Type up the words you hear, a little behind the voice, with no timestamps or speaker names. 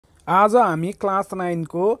आज हामी क्लास 9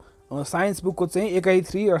 को साइन्स बुक को चाहिँ एकाइ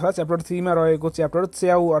 3 अर्थात च्याप्टर 3 मा रहेको च्याप्टर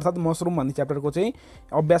च्याउ अर्थात मशरूम भन्ने च्याप्टर को चाहिँ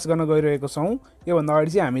अभ्यास गर्न गइरहेको छौं। यो भन्दा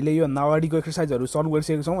अगाडि चाहिँ हामीले यो भन्दा अगाडिको एक्सरसाइजहरु सल्भ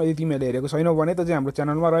गरिसकेका छौं। यदि तिमीहरुले हेरेको छैनौ भने त चाहिँ हाम्रो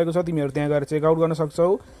च्यानलमा रहेको छ, तिमीहरु त्यहाँ गएर चेक आउट गर्न सक्छौ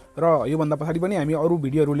र यो भन्दा पछाडी पनि हामी अरु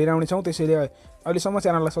भिडियोहरु लिएर आउने छौं। त्यसैले अहिलेसम्म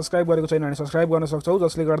च्यानललाई सब्स्क्राइब गरेको छैन भने सब्स्क्राइब गर्न सक्छौ,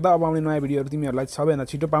 जसले गर्दा अब आउने नयाँ भिडियोहरु तिमीहरुलाई सबैभन्दा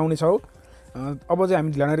छिटो पाउने छौ। अब चाहिँ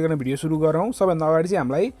हामी ढिला नगरिकन भिडियो सुरु गरौँ। सबैभन्दा अगाडि चाहिँ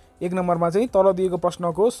हामीलाई एक नम्बरमा चाहिँ तल दिएको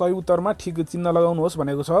प्रश्नको सही उत्तरमा ठीक चिन्ह लगाउनुहोस्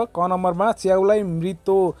भनेको छ। क नम्बरमा च्याउलाई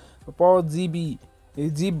मृतोपजीवी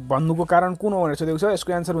जीव भन्नुको कारण कुन हो भनेर सोधेको छ।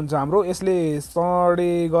 यसको आन्सर हुन्छ हाम्रो यसले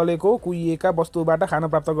सडे गलेको कुहिएका वस्तुबाट खाना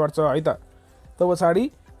प्राप्त गर्छ है त।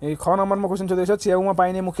 पछाडि ख नम्बरमा क्वेशन सोधेको छ च्याउमा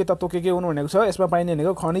पाइने मुख्य तत्त्व के हुन् भनेको छ। यसमा पाइने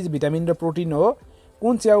भनेको खनिज, भिटामिन र प्रोटिन हो।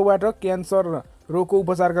 कुन च्याउबाट क्यान्सर रोगको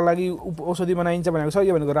उपचारका लागि औषधि बनाइन्छ भनेको छ।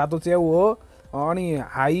 यो भनेको रातो च्याउ हो। अनि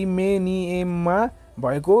हाइमेनियममा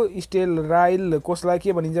भएको स्टेराइल कोषलाई के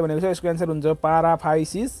भनिन्छ भनेको छ। यसको आन्सर हुन्छ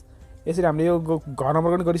पाराफाइसिस। यसरी हामीले यो घ नम्बर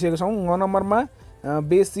पनि गरिसकेका छौं। ङ नम्बरमा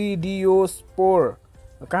बेसिडियोस्पोर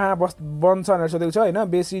कहाँ बन्छ भनेर सोधेको छ हैन।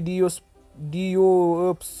 बेसिडियोस्पोर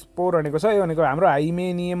भनेको छ यो भनेको हाम्रो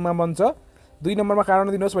हाइमेनियममा बन्छ। 2 नम्बरमा कारण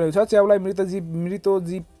दिनुहोस् भनेको छ। च्याउलाई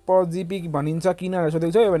मृतोपजीवी भनिन्छ किन भनेर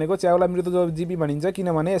सोधेको छ। यो भनेको च्याउलाई मृतोपजीवी भनिन्छ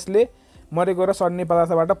किनभने यसले मरेको र सड्ने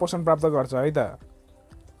पदार्थबाट पोषण प्राप्त गर्छ है त।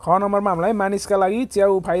 ख नम्बरमा हामीलाई मानिसका लागि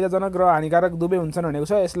च्याउ फाइदाजनक र हानिकारक दुवै हुन्छन् भनेको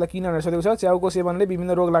छ। यसलाई किन भनेर सोधेको छ। च्याउको सेवनले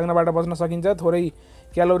विभिन्न रोग लाग्नबाट बच्न सकिन्छ। थोरै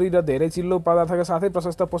क्यालोरी र धेरै चिल्लो पदार्थका साथै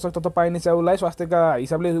प्रशस्त पोषक तत्त्व पाइने च्याउलाई स्वास्थ्यका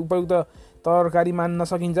हिसाबले उपयुक्त तरकारी मान्न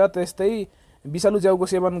सकिन्छ। त्यस्तै विषालु च्याउको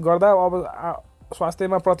सेवन गर्दा अब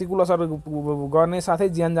स्वास्थ्यमा प्रतिकूल असर गर्ने साथै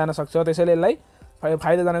ज्यान जान सक्छ। त्यसैले यसलाई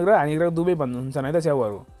फाइदाजनक र हानिकारक दुवै भन्नुहुन्छन् है त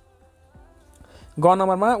च्याउहरू। ग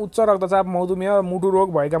नम्बरमा उच्च रक्तचाप, मधुमेह, मुटु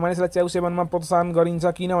रोग भएका मानिसलाई च्याउ सेवनमा प्रोत्साहन गरिन्छ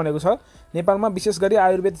किन भनेको छ। नेपालमा विशेष गरी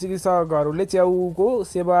आयुर्वेद चिकित्सकहरूले च्याउको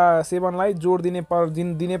सेवनलाई जोड दिने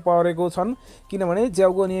परेको छन् किनभने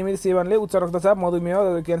च्याउको नियमित सेवनले उच्च रक्तचाप,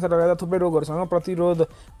 मधुमेह, क्यान्सर लगायत थुप्रै रोगहरूसँग प्रतिरोध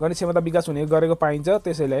गर्ने क्षमता विकास हुने गरेको पाइन्छ।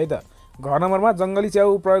 त्यसैले है त। घ नम्बरमा जंगली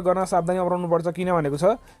च्याउ प्रयोग गर्न सावधानी अपनाउनु पर्छ किन भनेको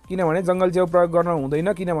छ। किनभने जंगली च्याउ प्रयोग गर्न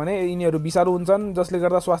हुँदैन किनभने यिनीहरू विषालु हुन्छन् जसले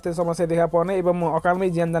गर्दा स्वास्थ्य समस्या देखा पर्ने एवं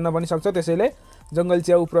अकालमै ज्यान जान पनि सक्छ। त्यसैले जंगली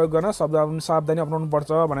च्याउ प्रयोग गर्न सावधानी अपनाउनु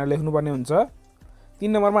पर्छ भनेर लेख्नुपर्ने हुन्छ।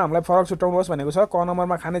 3 नम्बरमा हामीलाई फरक छुट्याउनुहोस् भनेको छ। क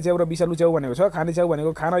नम्बरमा खाने च्याउ र विषालु च्याउ भनेको छ। खाने च्याउ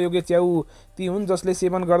भनेको खान योग्य च्याउ ती हुन् जसले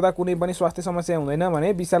सेवन गर्दा कुनै पनि स्वास्थ्य समस्या हुँदैन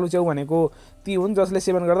भने विषालु च्याउ भनेको ती हुन् जसले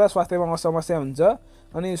सेवन गर्दा स्वास्थ्यमा समस्या हुन्छ।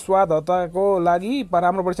 अनि स्वादहताको लागि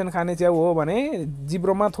राम्रो परीक्षण खाने च्याउ हो भने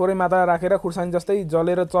जिब्रोमा थोरै मात्रा राखेर खुर्सानी जस्तै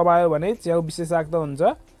जलेर चबायो भने च्याउ विषाक्त हुन्छ।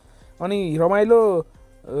 अनि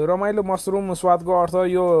रमाइलो मशरूम स्वादको अर्थ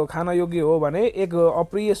यो खान योग्य हो भने एक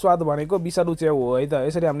अप्रिय स्वाद भनेको विषालु च्याउ हो है त।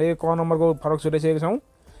 यसरी हामीले क नम्बरको फरक छुटाइसकेका छौं।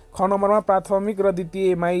 ख नम्बरमा प्राथमिक र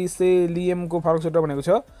द्वितीय माइसेलियमको फरक छुट्याउ भनेको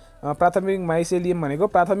छ। प्राथमिक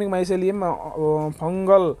माइसेलियम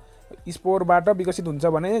फंगल स्पोरबाट विकसित हुन्छ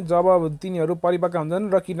भने जब तिनीहरू परिपक्व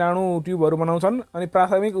हुन्छन् र कीटाणु ट्युबहरू बनाउँछन्। अनि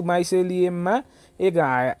प्राथमिक माइसेलियममा एक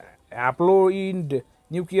ह्याप्लोइड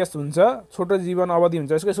न्युक्लियस हुन्छ। छोटो जीवन अवधि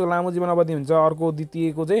हुन्छ यसको लामो जीवन अवधि हुन्छ अर्को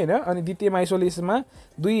द्वितीयको चाहिँ हैन। अनि द्वितीय माइसेलियसमा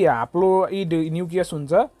 2 ह्याप्लोइड न्युक्लियस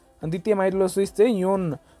हुन्छ। अनि द्वितीय माइसेलियस चाहिँ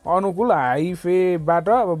यौन अनुकूल हाइफेबाट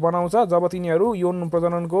बनाउँछ जब तिनीहरू यौन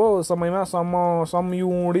प्रजननको समयमा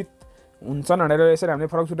संयुडित हुन्छन् भनेर यसरी हामीले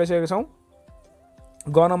फरक छुटाइसकेका छौं।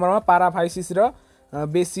 ग नम्बरमा पाराफाइसिस र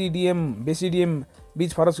बेसिडियम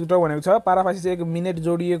बीच फरक छुटाउ भनेको छ। पाराफाइसिस एक मिनेट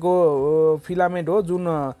जोडिएको फिलामेन्ट हो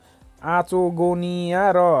जुन आचोगोनिया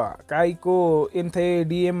र काइको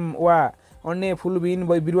एन्थेडियम वा अन्य फुलबिन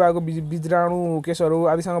बिरुवाको बिजराणु केशहरू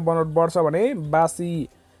आदिसँग बढ्छ भने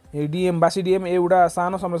बासिडियम एउटा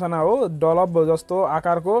सानो संरचना हो। डलब जस्तो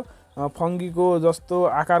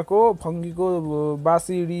आकारको फंगीको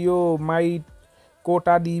बासिडियोमाइकोटा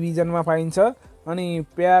डिभिजनमा पाइन्छ। अनि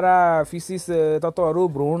प्याराफिसिस तत्त्वहरू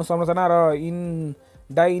भ्रूण संरचना र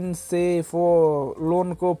डाइन्सेफोलोनको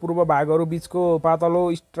पूर्व भागहरू बीचको पातलो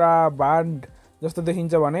स्ट्राबान्ड जस्तो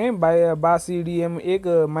देखिन्छ भने बासिडियम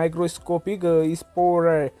एक माइक्रोस्कोपिक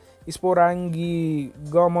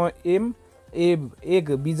स्पोराङ्गिगम एक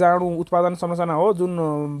बीजाणु उत्पादन संरचना हो जुन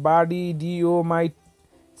बाडिडियोमाइसेट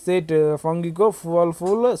फंगीको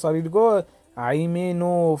फलफुल शरीरको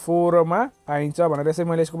हाइमेनोफोरमा पाइन्छ भनेर यसरी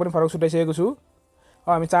मैले यसको पनि फरक छुटाइसकेको छु।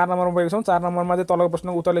 हामी 4 नम्बरमा पुगेका छौं। 4 नम्बरमा चाहिँ तलको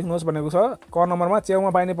प्रश्नको उत्तर लेख्नुहोस् भनेको छ। क नम्बरमा च्याउमा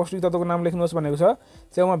पाइने पौष्टिक तत्त्वको नाम लेख्नुहोस् भनेको छ।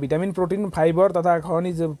 च्याउमा भिटामिन, प्रोटिन, फाइबर तथा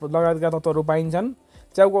खनिज लगायतका तत्त्वहरू पाइन्छन्।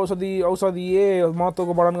 च्याउको औषधीय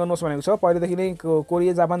महत्त्वको वर्णन गर्नुहोस् भनेको छ। पहिलेदेखि नै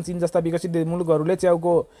कोरिया, जापान, चीन जस्ता विकसित मुलुकहरूले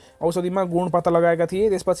च्याउको औषधिमा गुण पत्ता लगाएका थिए।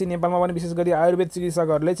 त्यसपछि नेपालमा पनि विशेष गरी आयुर्वेद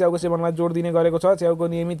चिकित्सकहरूले च्याउको सेवनलाई जोड दिने गरेको छ। च्याउको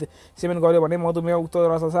नियमित सेवन गर्यो भने मधुमेह, उच्च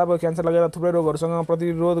रक्तचाप, क्यान्सर लगायत थुप्रै रोगहरूसँग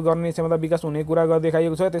प्रतिरोध गर्ने क्षमता विकास हुने कुरा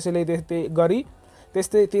देखाइएको छ।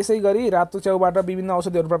 त्यसै गरी रातो च्याउबाट विभिन्न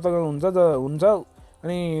औषधिहरू प्राप्त हुन्छ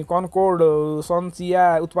अनि कन्कोर्ड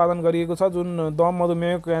सनचिया उत्पादन गरिएको छ, जुन दम,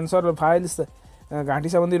 मधुमेह, क्यान्सर, फाइल्स, घाँटी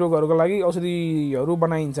सम्बन्धी रोगहरूका लागि औषधिहरू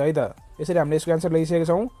बनाइन्छ है त। यसरी हामीले यसको एन्सर ल्याइसकेका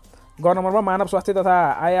छौँ। ग नम्बरमा मानव स्वास्थ्य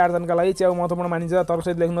तथा आय आर्जनका लागि च्याउ महत्त्वपूर्ण मानिन्छ,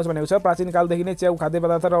 तर्कसहित लेख्नुहोस् भनेको छ। प्राचीन कालदेखि नै च्याउ खाद्य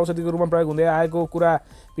पदार्थ र औषधिको रूपमा प्रयोग हुँदै आएको कुरा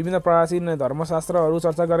विभिन्न प्राचीन धर्मशास्त्रहरू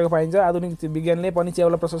चर्चा गरेको पाइन्छ। आधुनिक विज्ञानले पनि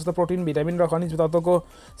च्याउलाई प्रशस्त प्रोटिन, भिटामिन र खनिज तत्त्वको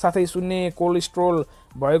साथै शून्य कोलेस्ट्रोल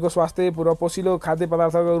भएको स्वास्थ्य र पोषिलो खाद्य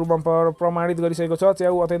पदार्थको रूपमा प्रमाणित गरिसकेको छ।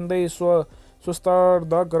 च्याउ अत्यन्तै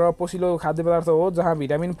स्वस्थवर्धक र पोषिलो खाद्य पदार्थ हो, जहाँ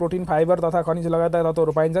भिटामिन, प्रोटिन, फाइबर तथा खनिज लगायतका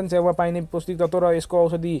तत्त्वहरू पाइन्छन्। च्याउमा पाइने पौष्टिक तत्त्व र यसको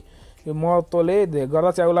औषधि महत्त्वले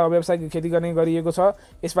गर्दा च्याउलाई व्यावसायिक खेती गर्ने गरिएको छ।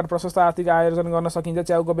 यसबाट प्रशस्त आर्थिक आयोजन गर्न सकिन्छ।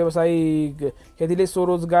 च्याउको व्यावसायिक खेतीले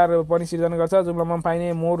स्वरोजगार पनि सिर्जना गर्छ। जुम्लामा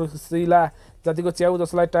पाइने मोरसिला जातिको च्याउ,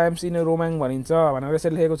 जसलाई टाइम्स इन रोमाङ भनिन्छ भनेर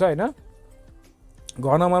यसरी लेखेको छ होइन। घ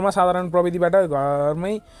नम्बरमा साधारण प्रविधिबाट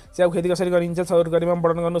घरमै च्याउ खेती कसरी गरिन्छ छोटकरीमा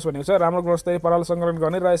वर्णन गर्नुहोस् भनेको छ। राम्रो गुणस्तरीय पराल सङ्कलन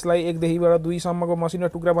गर्ने र यसलाई 1 देखि 2 सम्मको मसिनो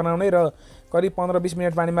टुक्रा बनाउने र करिब 15-20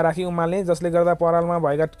 मिनट पानीमा राखी उमाल्ने, जसले गर्दा परालमा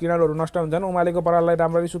भएका किराहरू नष्ट हुन्छन्। उमालेको पराललाई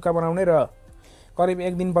राम्ररी सुक्खा बनाउने र करिब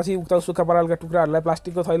 1 दिनपछि उक्त सुक्खा परालका टुक्राहरूलाई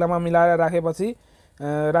प्लास्टिकको थैलामा मिलाएर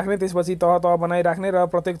राख्ने, त्यसपछि तह बनाई राख्ने र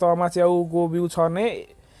प्रत्येक तहमा च्याउको बिउ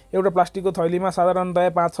छर्ने। एउटा प्लास्टिकको थैलीमा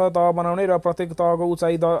साधारणतया 5-6 तह बनाउने र प्रत्येक तहको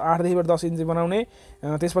उचाइ 8 देखि 10 इन्च बनाउने।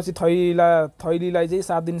 त्यसपछि थैलीलाई चाहिँ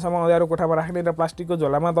 7 दिनसम्म अँध्यारो कोठामा राख्ने र प्लास्टिकको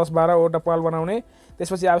झोलामा 10-12 वटा प्वाल बनाउने।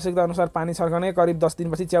 त्यसपछि आवश्यकता अनुसार पानी छर्कने। करिब 10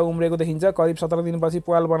 दिनपछि च्याउ उम्रेको देखिन्छ। करिब 17 दिनपछि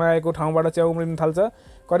प्वाल बनाएको ठाउँबाट च्याउ उम्रिन थाल्छ।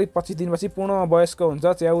 करिब 25 दिनपछि पूर्ण वयस्क हुन्छ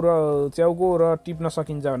च्याउको र टिप्न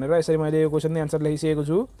सकिन्छ भनेर यसरी मैले यो क्वेसनको एन्सर लेखिसकेको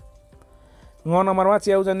छु। ङ नम्बरमा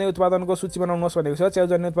च्याउजन्य उत्पादनको सूची बनाउनुहोस् भनेको छ।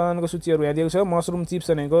 च्याउजन्य उत्पादनको सूचीहरू यहाँ दिएको छ। मसरुम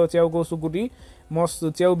चिप्स भनेको च्याउको सुकुटी,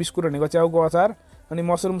 च्याउ बिस्कुट भनेको च्याउको अचार, अनि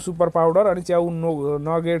मसरुम सुपर पाउडर, अनि च्याउ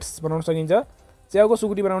नगेट्स बनाउन सकिन्छ। च्याउको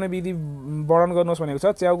सुकुटी बनाउने विधि वर्णन गर्नुहोस् भनेको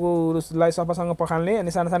छ। च्याउलाई सफासँग पखाल्ने,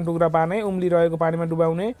 अनि साना साना टुक्रा पार्ने, उम्लिरहेको पानीमा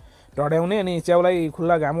डुबाउने, ढड्याउने, अनि च्याउलाई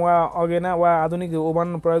खुल्ला घाम वा अगेना वा आधुनिक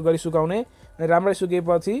ओभन प्रयोग गरी सुकाउने, अनि राम्ररी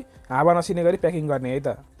सुकेपछि हावा नछिर्ने गरी प्याकिङ गर्ने है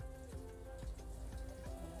त।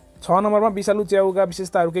 6 नम्बरमा विषालु च्याउका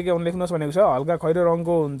विशेषताहरू के हुन् लेख्नुहोस् भनेको छ। हल्का खैरो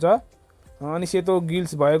रङको हुन्छ, अनि सेतो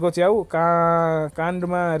गिल्स भएको च्याउ,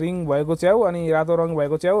 काण्डमा रिङ भएको च्याउ, अनि रातो रङ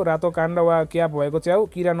भएको च्याउ, रातो काण्ड वा क्याप भएको च्याउ,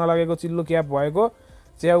 किरा नलागेको चिल्लो क्याप भएको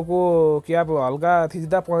च्याउको क्याप हल्का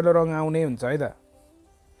थिच्दा पहेँलो रङ आउने हुन्छ है त।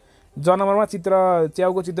 ज नम्बरमा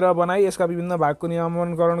च्याउको चित्र बनाई यसका विभिन्न भागको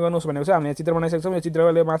नियमनकरण गर्नुहोस् भनेको छ। हामीले चित्र बनाइसकेका छौँ। यो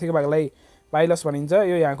चित्रले माथिको भागलाई पाइलस भनिन्छ,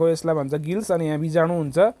 यो यहाँको यसलाई भन्छ गिल्स, अनि यहाँ बीजाणु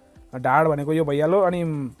हुन्छ, ढाड भनेको यो भइहाल्यो, अनि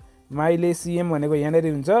माइलेसियम भनेको यहाँनिर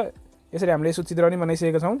हुन्छ। यसरी हामीले यसको चित्र पनि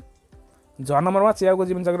बनाइसकेका छौँ। झ नम्बरमा च्याउको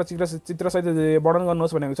जीवनचक्र चित्रसहित वर्णन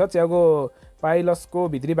गर्नुहोस् भनेको छ। च्याउको पाइलसको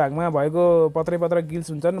भित्री भागमा भएको पत्रै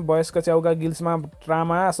गिल्स हुन्छन्। वयस्क च्याउका गिल्समा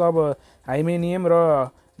ट्रामा, सब हाइमेनियम र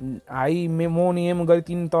हाइमेमोनियम गरी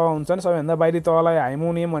 3 तह हुन्छन्। सबैभन्दा बाहिरी तहलाई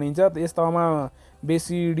हाइमोनियम भनिन्छ। यस तहमा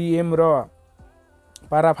बेसिडियम र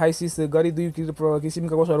पाराफाइसिस गरी 2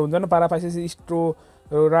 किसिमका कोषहरू हुन्छन्। पाराफाइसिस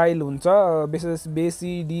स्टेरोइल हुन्छ।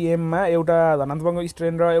 बेसिडियममा एउटा धनात्मक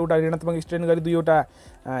स्ट्रेन र एउटा ऋणात्मक स्ट्रेन गरी 2वटा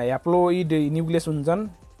ह्याप्लोइड न्युक्लियस हुन्छन्।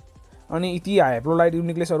 अनि ती ह्याप्लोइड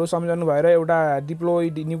न्युक्लियसहरू सम्झनु भएर एउटा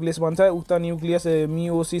डिप्लोइड न्युक्लियस बन्छ। उक्त न्युक्लियस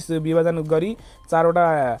मियोसिस विभाजन गरी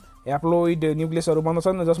 4वटा ह्याप्लोइड न्युक्लियसहरू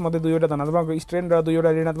बन्दछन्, जसमध्ये 2वटा धनात्मक स्ट्रेन र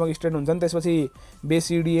 2वटा ऋणात्मक स्ट्रेन हुन्छन्। त्यसपछि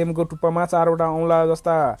बेसिडियमको टुप्पामा 4वटा औँला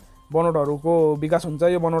जस्ता बनोटहरूको विकास हुन्छ।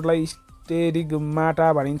 यो बनोटलाई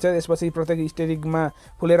स्टेरिगमाटा भनिन्छ। यसपछि प्रत्येक स्टेरिगमा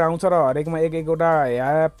फुलेर आउँछ र हरेकमा एकवटा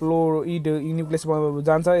ह्याप्लोइड न्युक्लियस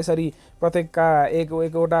जान्छ। यसरी प्रत्येकका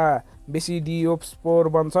एकवटा बेसिडियोस्पोर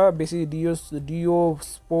बन्छ।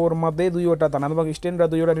 बेसिडियोस्पोर मध्ये 2वटा धनात्मक स्ट्रेन र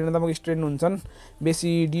 2वटा ऋणात्मक स्ट्रेन हुन्छन्।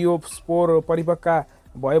 बेसिडियोस्पोर परिपक्व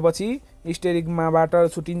भएपछि स्टेरिगमाबाट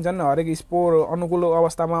छुटिन्छन्। हरेक स्पोर अनुकूल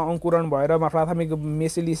अवस्थामा अङ्कुरण भएर प्राथमिक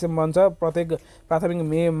मेसेलियम बन्छ। प्रत्येक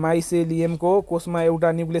प्राथमिक माइसेलियमको कोषमा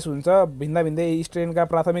एउटा न्युक्लियस हुन्छ। भिन्दै स्ट्रेनका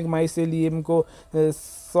प्राथमिक माइसेलियमको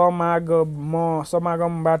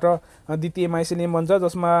समागमबाट द्वितीय माइसेलियम बन्छ,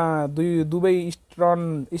 जसमा दुवै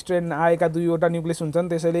स्ट्रेन आएका 2वटा न्युक्लियस हुन्छन्।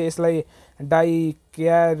 त्यसैले यसलाई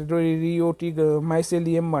डाइक्यारियोटिक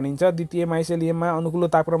माइसेलियम भनिन्छ। द्वितीय माइसेलियममा अनुकूल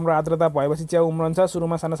तापक्रम र आर्द्रता भएपछि च्याउ उम्रन्छ।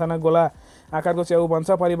 सुरुमा साना साना गोला आकारको च्याउ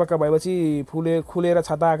बन्छ। परिपक्व भएपछि खुलेर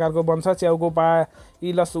छाता आकारको बन्छ। च्याउको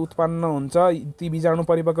पाइलस उत्पन्न हुन्छ। ती बीजाणु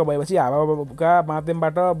परिपक्व भएपछि हावाका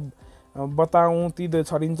माध्यमबाट बताउती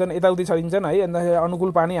छरिन्छन्, यताउति छरिन्छन् है। अन्त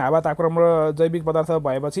अनुकूल पानी, हावा, तापक्रम र जैविक पदार्थ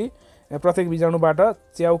भएपछि प्रत्येक बीजाणुबाट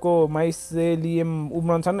च्याउको माइसेलियम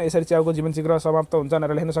उम्रन्छन्। यसरी च्याउको जीवन चक्र समाप्त हुन्छ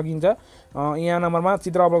भनेर लेख्न सकिन्छ। यहाँ नम्बरमा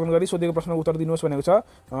चित्र अवलोकन गरी सोधेको प्रश्नको उत्तर दिनुहोस् भनेको छ।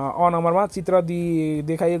 नम्बरमा चित्र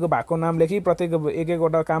देखाइएको भागको नाम लेखी प्रत्येक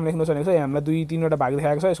एक-एकवटा काम लेख्नुहोस् भनेको छ। यहाँ हामीलाई 2-3वटा भाग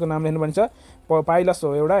देखाएको छ, यसको नाम लेख्नुपर्छ। पाइलस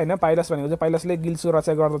हो एउटा होइन। पाइलस भनेको चाहिँ पाइलसले गिल्सको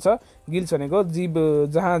रक्षा गर्दछ। गिल्स भनेको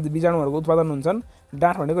जीव जहाँ बीजाणुहरूको उत्पादन हुन्छन्।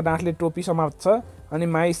 डाँठ भनेको डाँठले टोपी समात्छ। अनि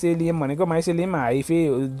माइसेलियम भनेको माइसेलियम हाइफे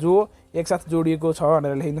जो एकसाथ जोडिएको छ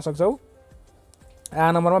भनेर लेख्न सक्छौँ।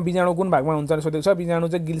 नम्बरमा बीजाणु कुन भागमा हुन्छ भनेर सोधेको छ। बीजाणु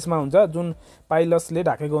चाहिँ गिल्समा हुन्छ, जुन पाइलसले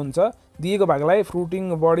ढाकेको हुन्छ। दिएको भागलाई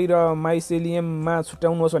फ्रुटिङ बडी र माइसेलियममा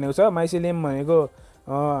छुट्याउनुहोस् भनेको छ। माइसेलियम भनेको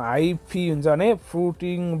हाइफी हुन्छ भने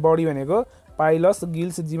फ्रुटिङ बडी भनेको पाइलस,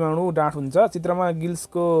 गिल्स, जीवाणु, डाँठ हुन्छ। चित्रमा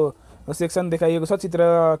गिल्सको सेक्सन देखाइएको छ।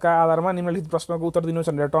 चित्रका आधारमा निम्नलिखित प्रश्नको उत्तर दिनुहोस्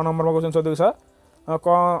भनेर नम्बरमा क्वेसन सोधेको छ।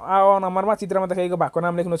 नम्बरमा चित्रमा देखाइएको भागको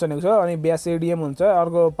नाम लेख्नुहोस् भनेको छ। अनि ब्यासेडियम हुन्छ,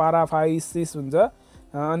 अर्को पाराफाइसिस हुन्छ,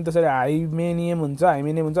 अनि त्यसरी हाइमेनियम हुन्छ,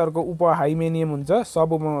 अर्को उपहाइमेनियम हुन्छ।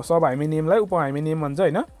 सब हाइमेनियमलाई उपहाइमेनियम भन्छ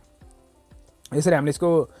होइन। यसरी हामीले यसको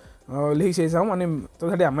लेखिसकेका छौँ। अनि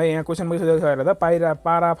त्यसरी हामीलाई यहाँ क्वेसनमा सोधेको छ हेरेर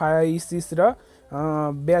पाराफाइसिस र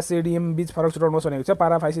ब्यासेडियम बीच फरक छुटाउनुहोस् भनेको छ।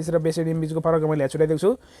 पाराफाइसिस र ब्यासेडियम बीचको फरक मैले छुटाइदिएको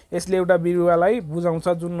छु। यसले एउटा बिरुवालाई बुझाउँछ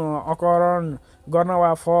जुन अकरण गर्न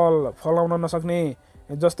वा फलाउन नसक्ने,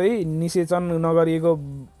 जस्तै निषेचन नगरिएको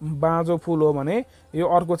बाँझो फुल हो भने यो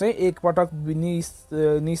अर्को चाहिँ एकपटक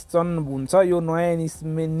निषेचन हुन्छ। यो नयाँ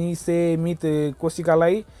निषेमित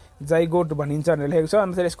कोशिकालाई जाइगोट भनिन्छ भनेर लेखेको छ।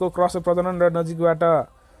 अनि यसको क्रस प्रजनन र नजिकबाट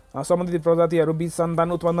सम्बन्धित प्रजातिहरू बीच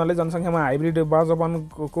सन्तान उत्पन्नले जनसङ्ख्यामा हाइब्रिड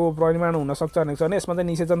बाँझोपनको परिमाण हुन सक्छ भनेको छ भने यसमा चाहिँ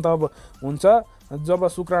निषेचन तब हुन्छ जब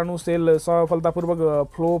शुक्राणु सेल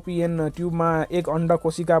सफलतापूर्वक फ्लोपियन ट्युबमा एक अण्ड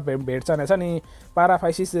कोशिका भेट्छ भनेछ। अनि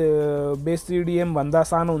पाराफाइसिस बेसिडियम भन्दा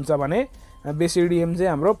सानो हुन्छ भने बेसिडियम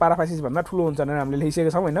चाहिँ हाम्रो पाराफाइसिस भन्दा ठुलो हुन्छ भनेर हामीले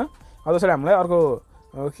लेखिसकेका छौँ होइन। त्यसरी हामीलाई अर्को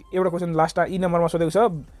एउटा क्वेसन लास्ट नम्बरमा सोधेको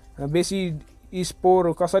छ। बेसी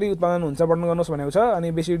स्पोर कसरी उत्पादन हुन्छ वर्णन गर्नुहोस् भनेको छ।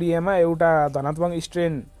 अनि बेसिडियममा एउटा धनात्मक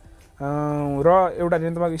स्ट्रेन र एउटा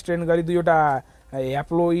ऋणात्मक स्ट्रेन गरी दुईवटा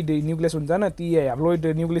ह्याप्लोइड न्युक्लियस हुन्छन्। ती ह्याप्लोइड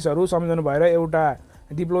न्युक्लियसहरू संयोजन भएर एउटा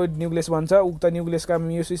डिप्लोइड न्युक्लियस बन्छ। उक्त न्युक्लियसका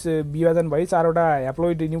मियोसिस विभाजन भई 4वटा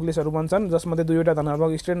ह्याप्लोइड न्युक्लियसहरू बन्छन्, जसमध्ये 2वटा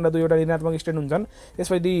धनात्मक स्ट्रेन र 2वटा ऋणात्मक स्ट्रेन हुन्छन्।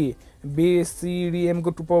 त्यसपछि बेसिडियमको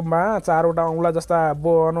टुप्पोमा 4वटा औँला जस्ता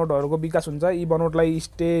बनोटहरूको विकास हुन्छ। यी बनोटलाई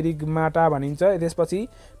स्टेरिगमाटा भनिन्छ। त्यसपछि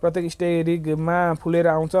प्रत्येक स्टेरिगमा फुलेर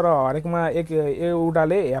आउँछ र हरेकमा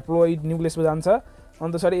एउटाले ह्याप्लोइड न्युक्लियस जान्छ।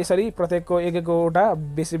 अन्त यसरी प्रत्येकको एक-एकवटा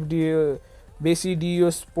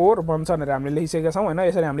बेसिडियोस्पोर बन्छ भनेर हामीले लेखिसकेका छौँ होइन।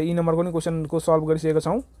 यसरी हामीले ई नम्बरको नि क्वेसनको सल्भ गरिसकेका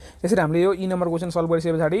छौँ। यसरी हामीले यो ई नम्बर क्वेसन सल्भ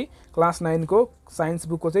गरिसके पछाडि क्लास 9को साइन्स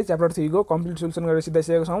बुकको चाहिँ च्याप्टर 3को कम्प्लिट सोल्युसन गरेर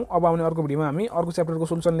सिधाइसकेका छौँ। अब आउने अर्को भिडियोमा हामी अर्को च्याप्टरको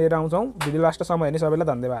सोल्युसन लिएर आउँछौँ। भिडियो लास्टसम्म हेर्ने सबैलाई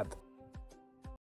धन्यवाद।